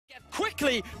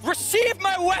Quickly receive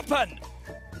my weapon!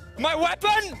 My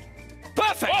weapon?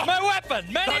 Perfect! Oh, my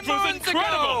weapon! Many moons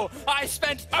ago, I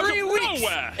spent 3 weeks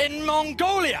in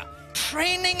Mongolia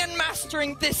training and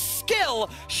mastering this skill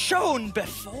shown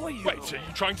before you. Wait, are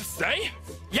you trying to say?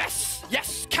 Yes,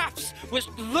 yes, Caps was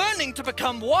learning to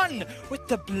become one with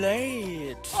the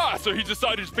blade. Ah, so he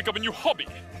decided to pick up a new hobby.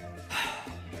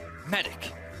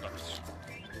 Medic.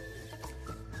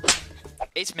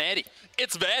 It's Maddie.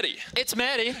 It's Maddie. It's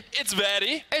Maddie. It's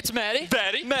Maddie. It's Maddie.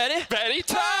 Maddie. Maddie. Maddie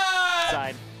time!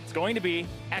 Side, it's going to be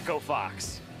Echo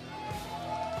Fox.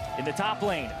 In the top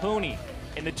lane, Huni.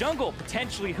 In the jungle,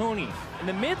 potentially Huni. In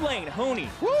the mid lane, Huni.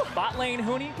 Bot lane,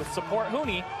 Huni with support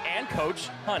Huni and coach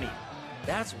Honey.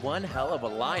 That's one hell of a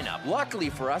lineup. Luckily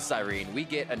for us, Irene, we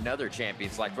get another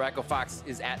champion select. Echo Fox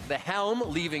is at the helm,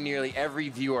 leaving nearly every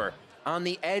viewer on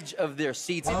the edge of their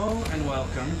seats. Hello and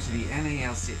welcome to the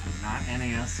NALC, not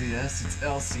NALCS, it's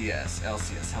LCS.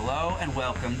 LCS. Hello and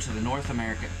welcome to the North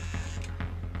American.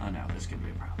 Oh no, this could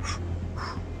be a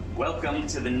problem. Welcome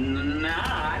to the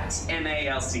not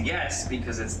NALCS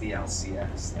because it's the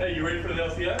LCS. Hey, you ready for the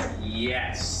LCS?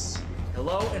 Yes.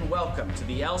 Hello and welcome to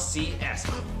the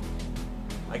LCS.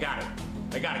 I got it.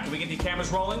 Can we get these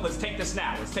cameras rolling? Let's take this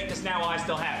now. Let's take this now while I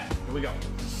still have it. Here we go.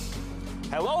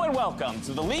 Hello and welcome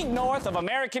to the League North of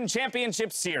American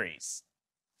Championship Series.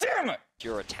 Damn it!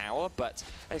 You're a tower, but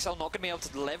XL not going to be able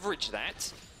to leverage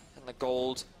that. And the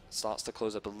gold starts to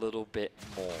close up a little bit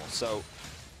more. So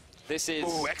this is...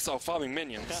 Ooh, XL farming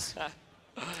minions.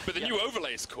 But the new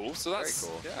overlay is cool, so that's...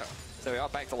 Very cool. Yeah. So we are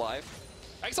back to live.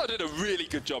 XL did a really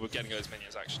good job of getting those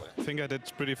minions, actually. I think I did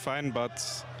pretty fine, but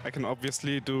I can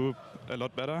obviously do a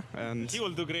lot better. And he will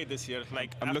do great this year.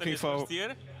 Like I'm looking for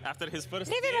after his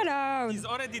first year, he's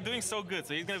already doing so good.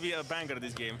 So he's gonna be a banger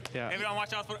this game. Yeah. Everyone,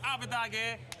 watch out for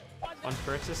Abadage. On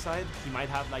Perks' side, he might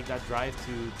have like that drive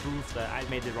to prove that I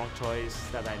made the wrong choice,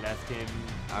 that I left him.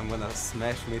 I'm gonna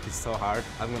smash Mitty so hard.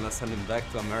 I'm gonna send him back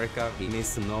to America. He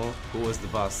needs to know who was the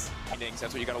boss. That's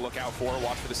what you gotta look out for.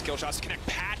 Watch for the skill shots to connect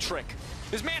Patrick.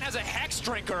 This man has a Hex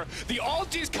Drinker. The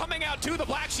ulti's coming out too. The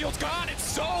Black Shield's gone, and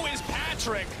so is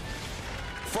Patrick.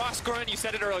 Frostgrunt, you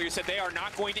said it earlier, you said they are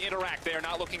not going to interact. They are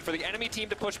not looking for the enemy team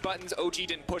to push buttons. OG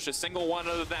didn't push a single one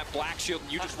other than that Black Shield,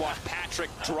 and you just watched Patrick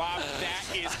drop. That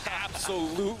is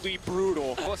absolutely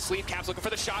brutal. Sleep Caps looking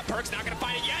for the shot. Perks not going to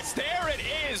find it. Yes, there it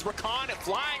is. Rakan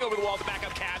flying over the wall to back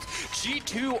up Caps.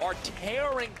 G2 are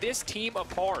tearing this team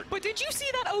apart. But did you see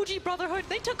that OG Brotherhood?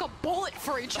 They took a bullet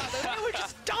for each other. They were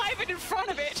just diving in front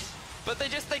of it. But they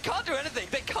can't do anything.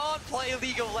 They can't play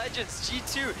League of Legends.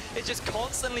 G2 is just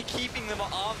constantly keeping them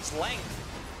at arm's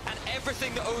length. And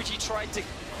everything that OG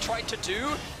tried to do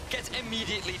gets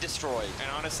immediately destroyed. And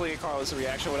honestly, Carlos'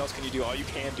 reaction, what else can you do? All you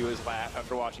can do is laugh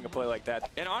after watching a play like that.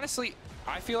 And honestly,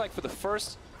 I feel like for the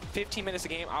first 15 minutes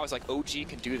of the game, I was like, OG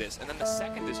can do this. And then the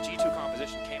second this G2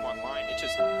 composition came online,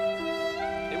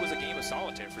 it was a game of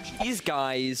solitaire for G2. These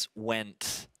guys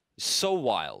went so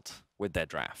wild with their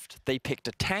draft. They picked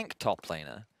a tank top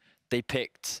laner. They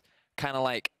picked kind of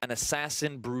like an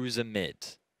assassin bruiser mid.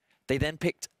 They then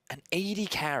picked an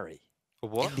AD carry.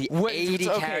 What? In the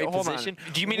AD carry position.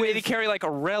 Do you mean AD carry like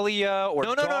Aurelia or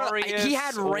Darius? He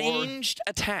had ranged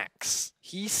attacks.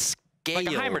 He scaled.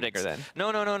 Like a Heimerdinger then?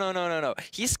 No.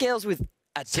 He scales with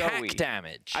attack Zoe.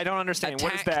 damage. I don't understand.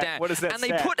 What is that? What is that? And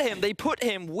stat? they put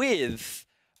him with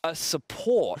a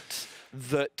support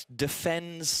that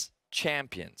defends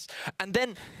champions. And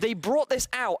then they brought this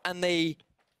out and they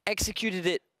executed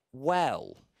it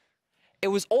well. It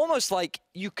was almost like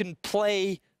you can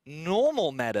play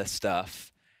normal meta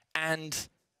stuff and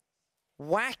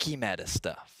wacky meta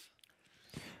stuff.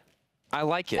 I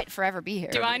like it. I'd forever be here.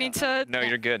 Do I need to? No,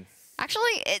 you're good.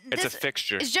 Actually, It's a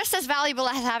fixture. It's just as valuable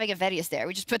as having a Vedius there.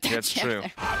 We just put that That's true.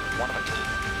 there.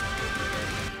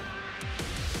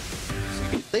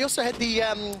 They also had the,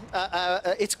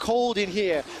 it's cold in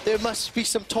here. There must be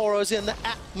some Tauros in the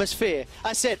atmosphere.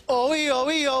 I said,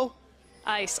 oh.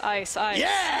 Ice, ice, ice.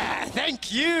 Yeah,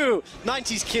 thank you.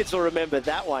 90s kids will remember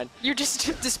that one. You're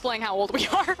just displaying how old we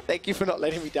are. Thank you for not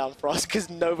letting me down, Frost, because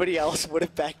nobody else would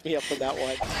have backed me up on that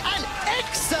one. An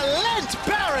excellent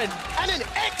Baron and an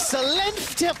excellent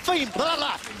team. Blah,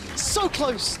 blah. So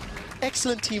close.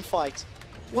 Excellent team fight.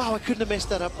 Wow, I couldn't have messed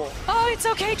that up more. Oh, it's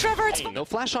okay, Trevor. It's No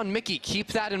flash on Mickey.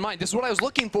 Keep that in mind. This is what I was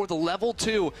looking for, the level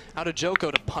 2 out of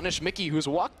Joko to punish Mickey, who's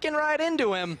walking right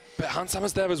into him. But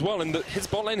Hansammer's there as well, and his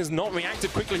bot lane has not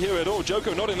reacted quickly here at all.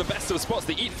 Joko not in the best of spots.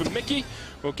 The eat from Mickey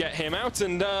will get him out,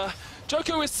 and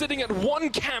Joko is sitting at 1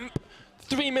 camp,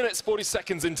 3 minutes, 40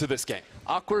 seconds into this game.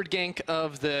 Awkward gank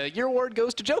of the year award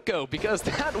goes to Joko because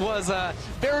that was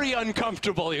very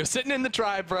uncomfortable. He was sitting in the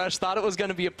tri-brush, thought it was going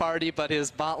to be a party, but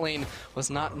his bot lane was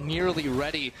not nearly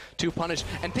ready to punish.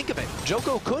 And think of it,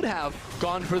 Joko could have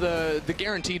gone for the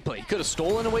guaranteed play. He could have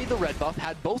stolen away the red buff,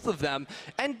 had both of them,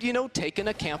 and, you know, taken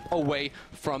a camp away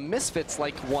from Misfits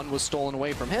like one was stolen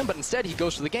away from him, but instead he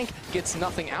goes for the gank, gets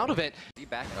nothing out of it. He's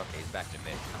back. Okay, he's back to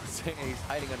mid. He's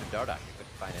hiding under Dardoch. He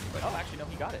couldn't find anybody. Oh, actually, no,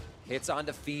 he got it. Hits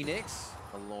onto Phoenix.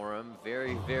 Alorum,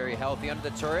 very, very healthy under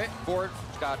the turret. Ford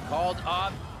got called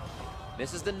up.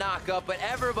 Misses the knockup, but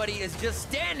everybody is just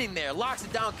standing there. Locks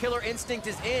it down. Killer Instinct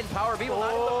is in. Power V will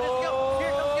not go.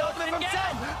 Here comes the ultimate from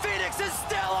Zen. Phoenix is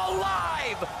still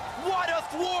alive. What a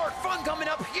thwart. Fun coming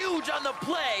up huge on the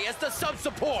play as the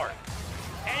sub-support.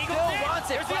 And he Bill wants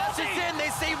it. Flashes in. They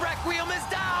say Requiem is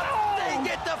down. They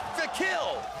get the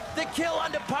kill. The kill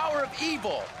on the Power of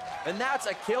Evil. And that's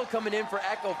a kill coming in for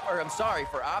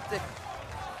for Optic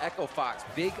Echo Fox.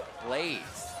 Big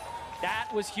plays. That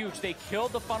was huge. They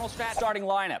killed the funnel strat. Starting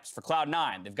lineups for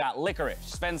Cloud9. They've got Licorice,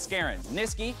 Sven Skaren,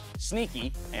 Niski,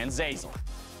 Sneaky, and Zazel.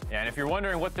 Yeah, and if you're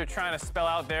wondering what they're trying to spell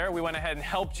out there, we went ahead and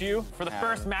helped you for the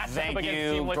first matchup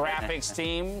against Team Liquid. Graphics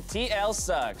team. TL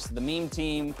sucks. The meme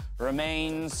team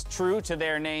remains true to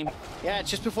their name. Yeah, it's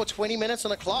just before 20 minutes on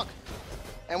the clock.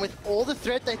 And with all the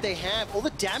threat that they have, all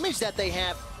the damage that they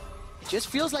have, it just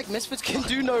feels like Misfits can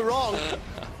do no wrong.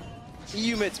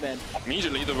 EU mids, man.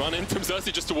 Immediately, the run in from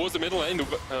Xerxes just towards the middle lane. The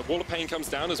Wall of Pain comes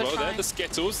down as well there. The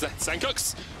Skittles,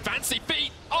 Sankux, fancy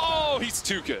feet. Oh, he's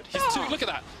too good. He's too, look at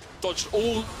that. Dodged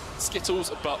all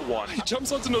Skittles but one. He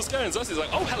jumps onto Norscair and Xerxes is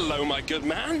like, oh, hello, my good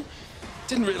man.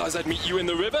 Didn't realize I'd meet you in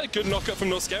the river. Good knockup from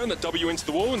Norscair and that W into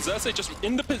the wall. And Xerxes just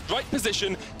in the right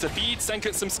position to feed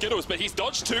Sankux some Skittles. But he's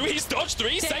dodged two, he's dodged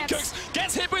three. Sankux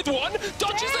gets hit with one,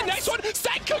 dodges the next one.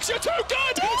 Sankux, you're too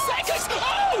good! Sankux!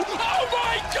 Oh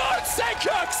my God,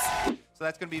 Sankux! So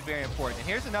that's going to be very important. And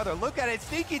here's another look at it.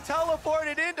 Sneaky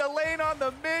teleported into lane on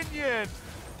the minion.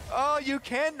 Oh, you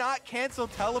cannot cancel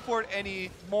teleport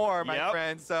anymore, my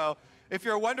friend. So if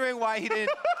you're wondering why he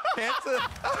didn't cancel,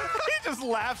 he just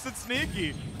laughs at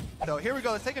Sneaky. So here we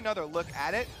go. Let's take another look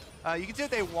at it. You can see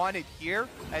what they wanted here.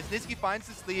 As Niski finds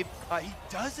the sleep, he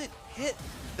doesn't hit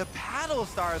the paddle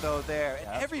star, though, there.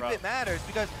 And every bit matters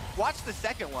because watch the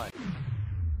second one.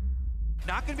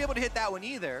 Not going to be able to hit that one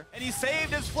either. And he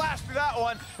saved his flash through that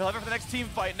one. He'll have it for the next team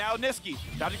fight. Now Niski,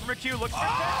 dodging from a Q, looks for he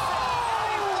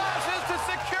flashes to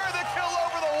secure the kill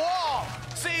over the wall.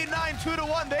 C9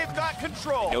 2-1, they've got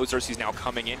control. I know Xerxes now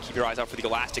coming in. Keep your eyes out for the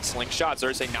Elastic Slingshot.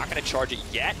 Xerxes not going to charge it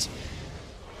yet.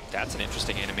 That's an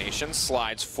interesting animation.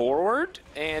 Slides forward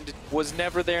and was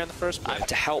never there in the first place.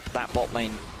 To help that bot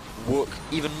lane work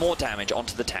even more damage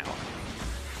onto the tower.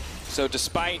 So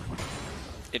despite...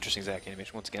 Interesting Zac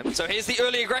animation once again. So here's the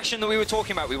early aggression that we were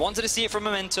talking about. We wanted to see it from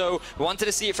Memento. We wanted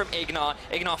to see it from Ignar.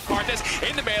 Ignar Martez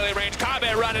in the melee range.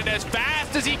 Kabe running as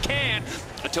fast as he can.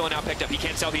 Until now picked up. He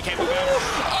can't sell. He can't move out.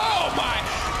 Oh my!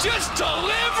 Just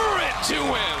deliver it to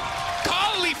him.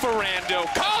 Call Leaferando.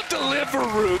 Call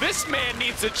Deliveroo. This man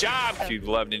needs a job. If you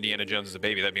loved Indiana Jones as a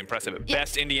baby, that'd be impressive. Yeah.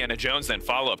 Best Indiana Jones, then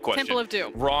follow-up question. Temple of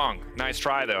Doom. Wrong. Nice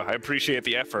try, though. I appreciate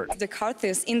the effort. The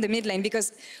Karthus in the mid lane,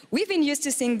 because we've been used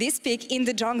to seeing this pick in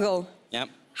the jungle. Yeah.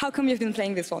 How come you've been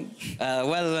playing this one?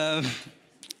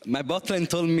 My bot lane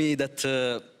told me that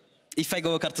if I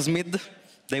go Karthus mid,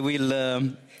 they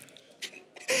will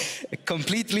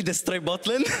completely destroy bot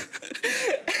lane.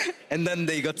 And then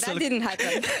they got That didn't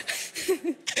happen.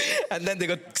 And then they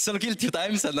got solo killed 2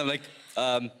 times, and I'm like,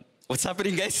 what's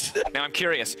happening, guys? Now I'm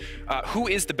curious, who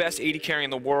is the best AD carry in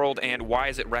the world, and why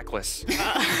is it Reckless?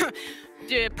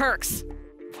 Perks.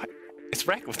 What? It's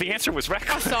Reckless. The answer was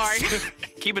Reckless. Oh, sorry.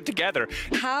 Keep it together.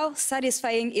 How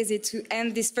satisfying is it to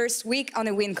end this first week on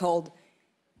a win cold?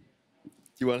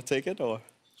 You want to take it, or?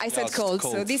 I said cold,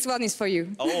 so this one is for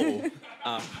you. Oh,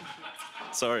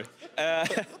 sorry.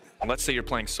 Let's say you're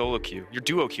playing solo queue. You're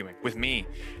duo queuing with me.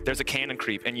 There's a cannon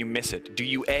creep and you miss it. Do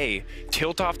you A,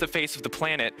 tilt off the face of the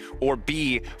planet, or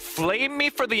B, flame me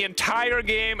for the entire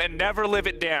game and never live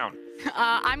it down?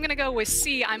 I'm going to go with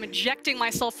C. I'm ejecting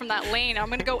myself from that lane. I'm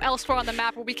going to go elsewhere on the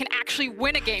map where we can actually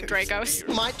win a game, Dracos.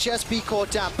 Might just be caught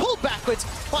down. Pulled backwards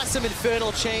by some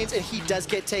infernal chains, and he does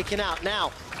get taken out.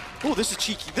 Now, oh, this is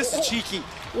cheeky. This is cheeky.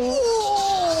 What?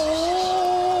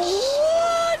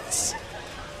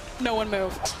 No one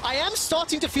moved. I am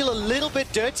starting to feel a little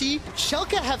bit dirty.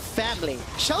 Schalke have family.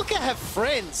 Schalke have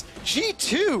friends.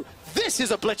 G2, this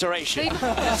is obliteration.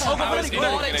 I was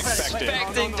not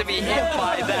expecting to be hit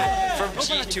by that from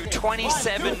G2.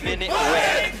 27-minute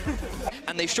win.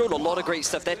 And they showed a lot of great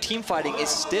stuff. Their team fighting is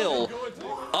still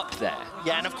up there.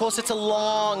 Yeah, and of course it's a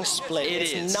long split.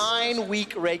 It's a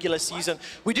 9-week regular season.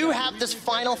 We do have this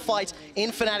final fight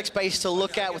in Fnatic's base to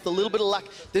look at. With a little bit of luck,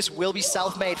 this will be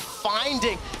Selfmade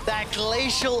finding that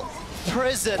glacial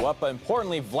prison. But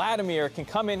importantly, Vladimir can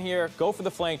come in here, go for the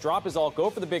flank, drop his ult,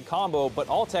 go for the big combo, but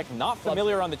Altec, not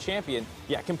familiar on the champion,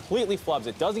 completely flubs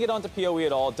it. Doesn't get onto PoE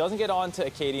at all, doesn't get onto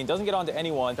Acadian, doesn't get onto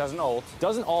anyone. Doesn't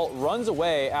ult, runs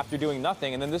away after doing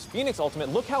nothing, and then this Phoenix ultimate,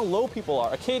 look how low people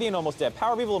are. Acadian almost dead,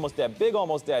 Power Weevil almost dead, Big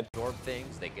almost dead. Absorb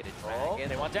things, they get a dragon.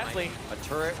 They want Deathly. A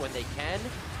turret when they can,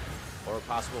 or a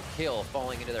possible kill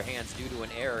falling into their hands due to an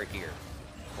error here.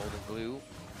 Golden Glue,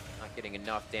 not getting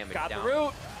enough damage down. Got the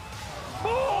root.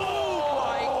 Oh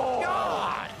my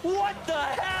God! What the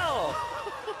hell?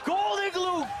 Golden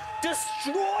Glue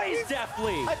destroys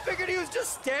Deathly. I figured he was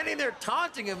just standing there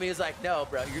taunting him. He was like, no,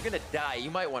 bro, you're gonna die.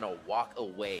 You might want to walk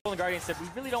away. Golden Guardian said, we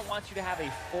really don't want you to have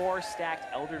a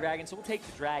 4-stacked Elder Dragon, so we'll take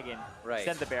the Dragon,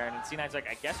 send the Baron. And C9's like,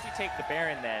 I guess we take the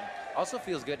Baron then. Also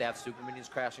feels good to have super minions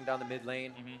crashing down the mid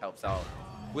lane. Helps out.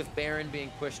 With Baron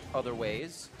being pushed other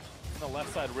ways. On the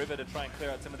left side River to try and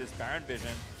clear out some of this Baron vision.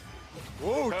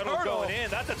 Ooh, Turtle going in.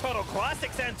 That's a Turtle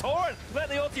classic. Santorin let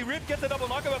the ulti rip, gets the double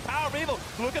knock of a Power Weevil.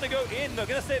 Looking to go in. They're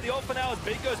going to save the ult for now as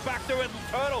Big goes back through, and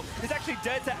Turtle is actually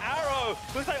dead to Arrow.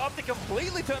 Looks like Optic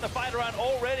completely turned the fight around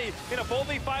already in a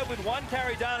 4v5 with one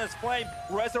carry down as Flame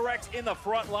resurrects in the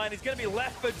front line. He's going to be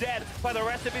left for dead by the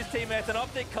rest of his teammates, and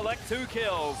Optic collect 2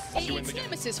 kills. It's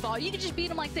Nemesis' fault. You can just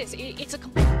beat him like this. It's a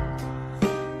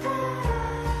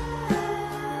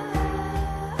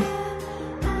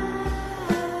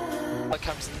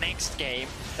comes next game,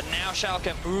 and now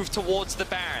Schalke move towards the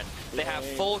Baron. They have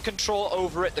full control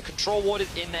over it. The control ward is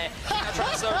in there.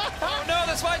 Oh no,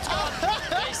 this fight's gone.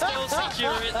 They still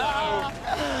secure it though.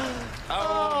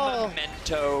 Oh,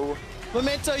 Memento.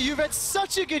 Memento, you've had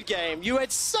such a good game. You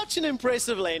had such an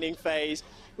impressive laning phase.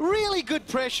 Really good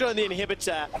pressure on the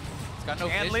inhibitor. He's got no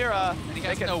and Lyra, and he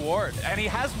has no ward. And he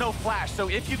has no flash, so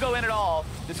if you go in at all,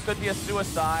 this could be a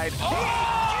suicide.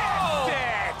 Oh! He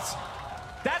gets it!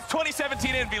 That's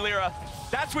 2017 Envy Lyra.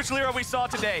 That's which Lyra we saw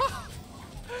today.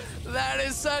 That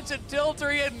is such a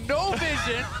tilter. He had no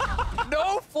vision,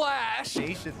 no flash.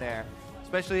 Nation there,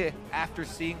 especially after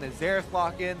seeing the Xerath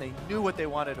lock in. They knew what they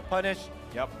wanted to punish.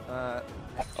 Yep.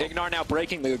 Ignar now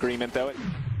breaking the agreement, though.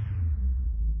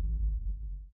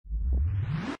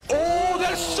 Oh,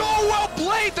 that's so well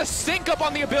played! The sync up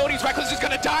on the abilities. Reckless is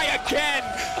gonna die again!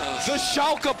 The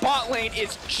Schalke bot lane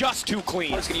is just too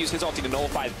clean. He's gonna use his ulti to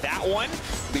nullify that one.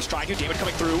 At least trying to. Damage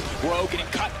coming through. Rogue getting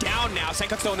cut down now.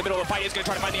 Senkuk's still in the middle of the fight. He's gonna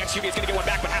try to find the XQV. He's gonna get one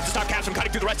back, but has to stop Caps from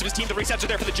cutting through the rest of his team. The resets are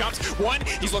there for the jumps. One,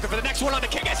 he's looking for the next one on the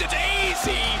King. It's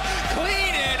easy!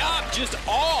 Clean it up! Just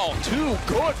all too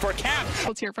good for Cap.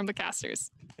 Let's hear from the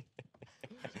casters.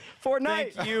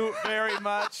 Fortnite. Thank you very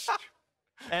much.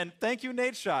 And thank you,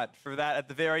 Nadeshot, for that at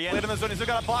the very end. He's still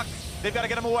got a block. They've got to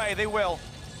get him away. They will.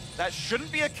 That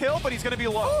shouldn't be a kill, but he's going to be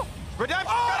low. Redemption!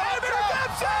 Oh,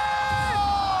 Redemption!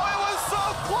 Oh, it was so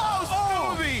close,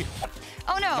 Movie!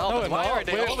 Oh, no. No, why are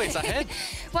they always ahead?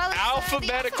 Well,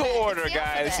 alphabetical order,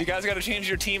 guys. You guys got to change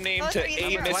your team name to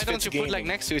A Misfits. Why don't you put like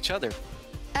next to each other?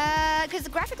 Because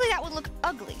graphically that would look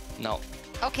ugly. No.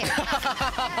 Okay.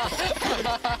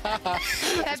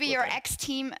 That'd be your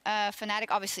ex-team, Fnatic.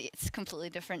 Obviously, it's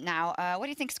completely different now. What do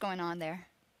you think is going on there?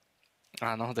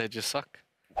 I don't know. They just suck.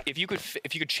 If you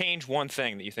could change one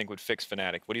thing that you think would fix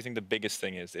Fnatic, what do you think the biggest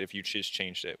thing is that if you just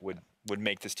changed it would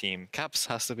make this team? Caps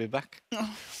has to be back.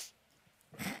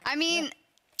 I mean,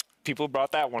 people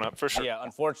brought that one up for sure. Yeah,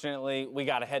 unfortunately, we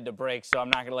got to head to break, so I'm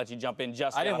not going to let you jump in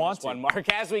just I didn't want this one, Mark.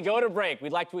 As we go to break,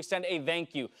 we'd like to extend a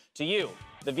thank you to you,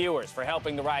 the viewers, for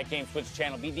helping the Riot Games Twitch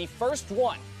channel be the first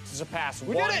one to surpass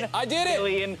 1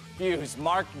 billion views.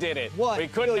 Mark did it. We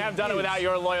couldn't have done it without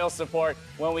your loyal support.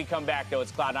 When we come back, though,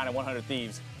 it's Cloud9 and 100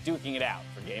 Thieves duking it out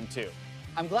for Game 2.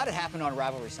 I'm glad it happened on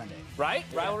Rivalry Sunday. Right?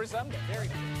 Yeah. Rivalry Sunday. Very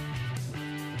good.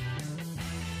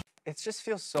 It just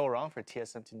feels so wrong for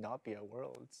TSM to not be at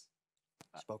Worlds.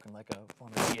 Spoken like a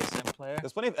former TSM player.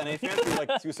 There's plenty of NA fans who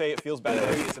like to say it feels bad to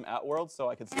have TSM at Worlds, so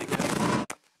I could see it.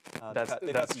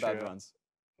 They've had some bad runs.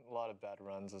 A lot of bad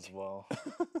runs as well.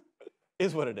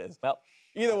 Is what it is. Well,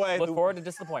 either way, look forward to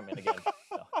disappointment again.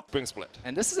 Bring split.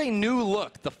 And this is a new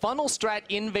look. The funnel strat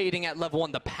invading at level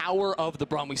 1, the power of the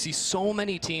Braum. We see so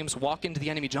many teams walk into the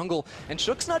enemy jungle, and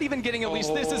Shook's not even getting at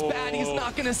least this is bad. He's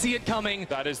not going to see it coming.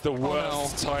 That is the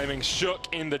worst timing.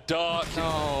 Shook in the dark.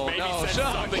 Maybe sends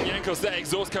something. Jankos there.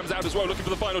 Exhaust comes out as well, looking for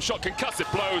the final shot.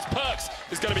 Concussive blows. Perks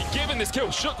is going to be given this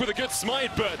kill. Shook with a good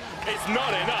smite, but it's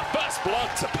not enough. First blood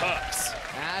to Perks.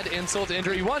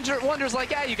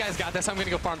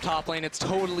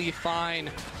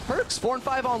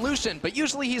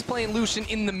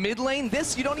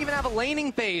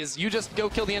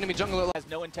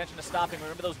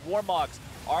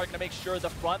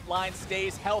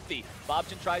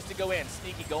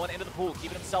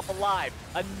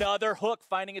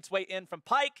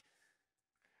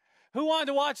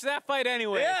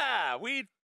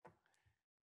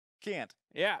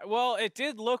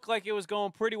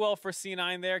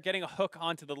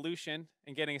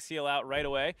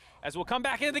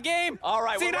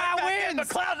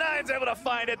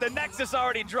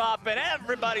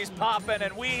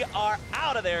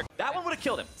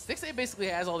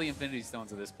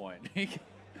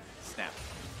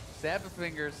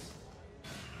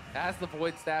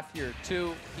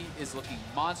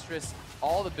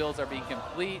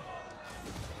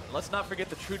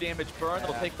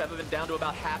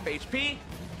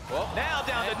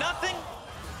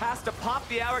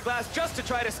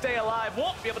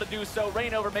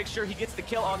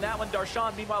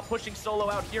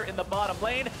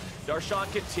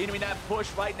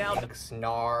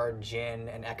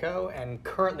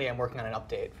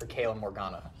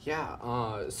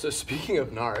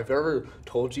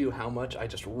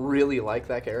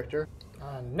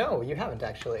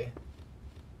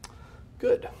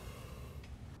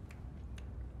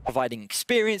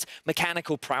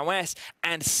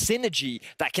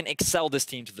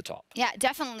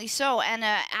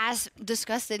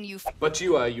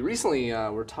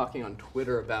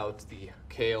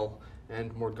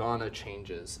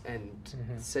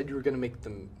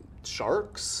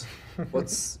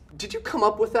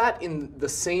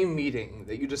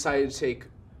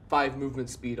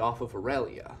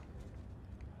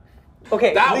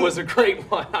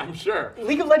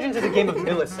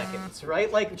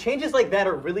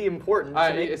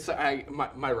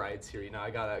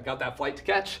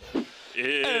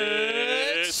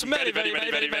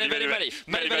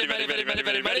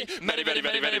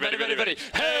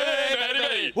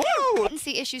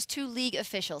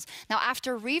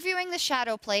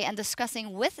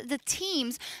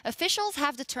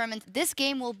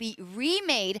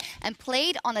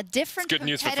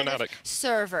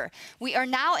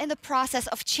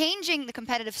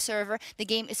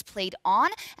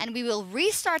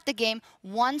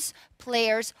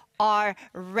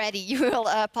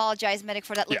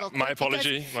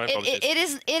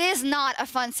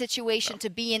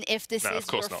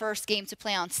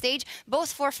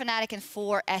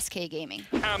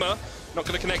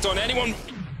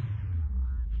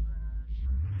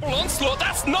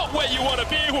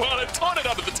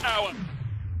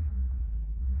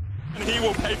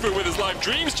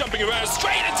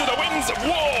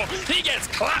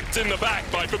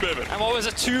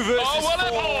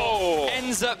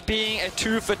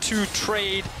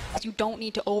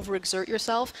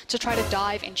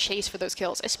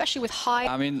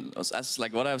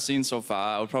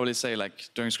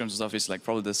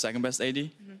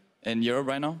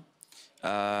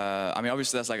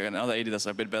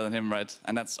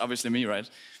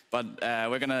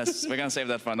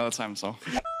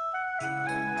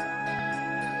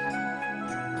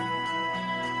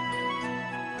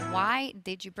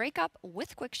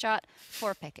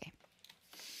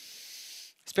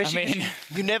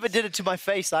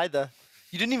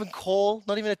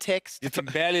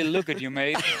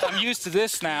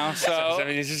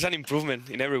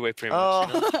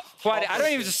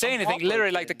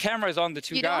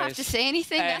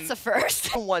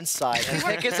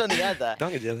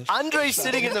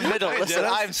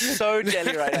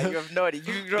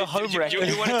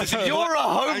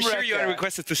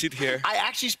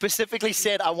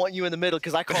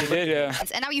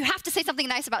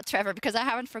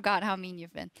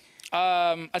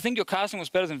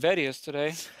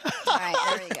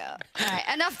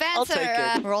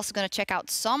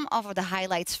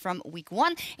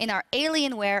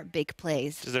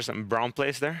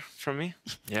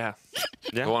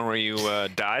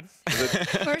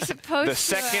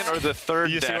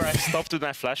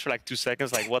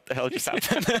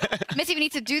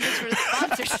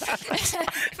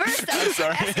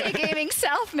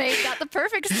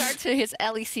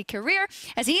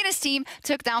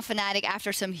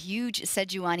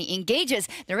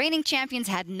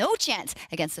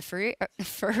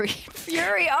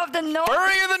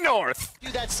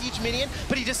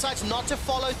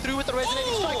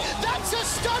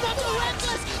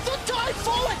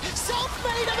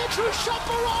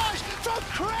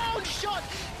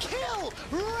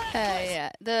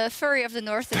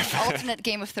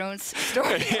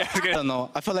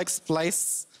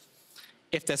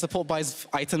 if their support buys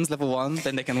items level 1,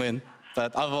 then they can win.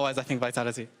 But otherwise, I think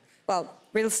Vitality. Well,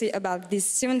 we'll see about this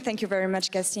soon. Thank you very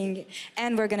much, casting.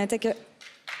 And we're gonna take a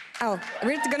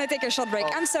short break.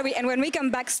 I'm sorry. And when we come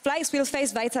back, Splice will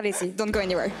face Vitality. Don't go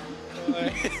anywhere.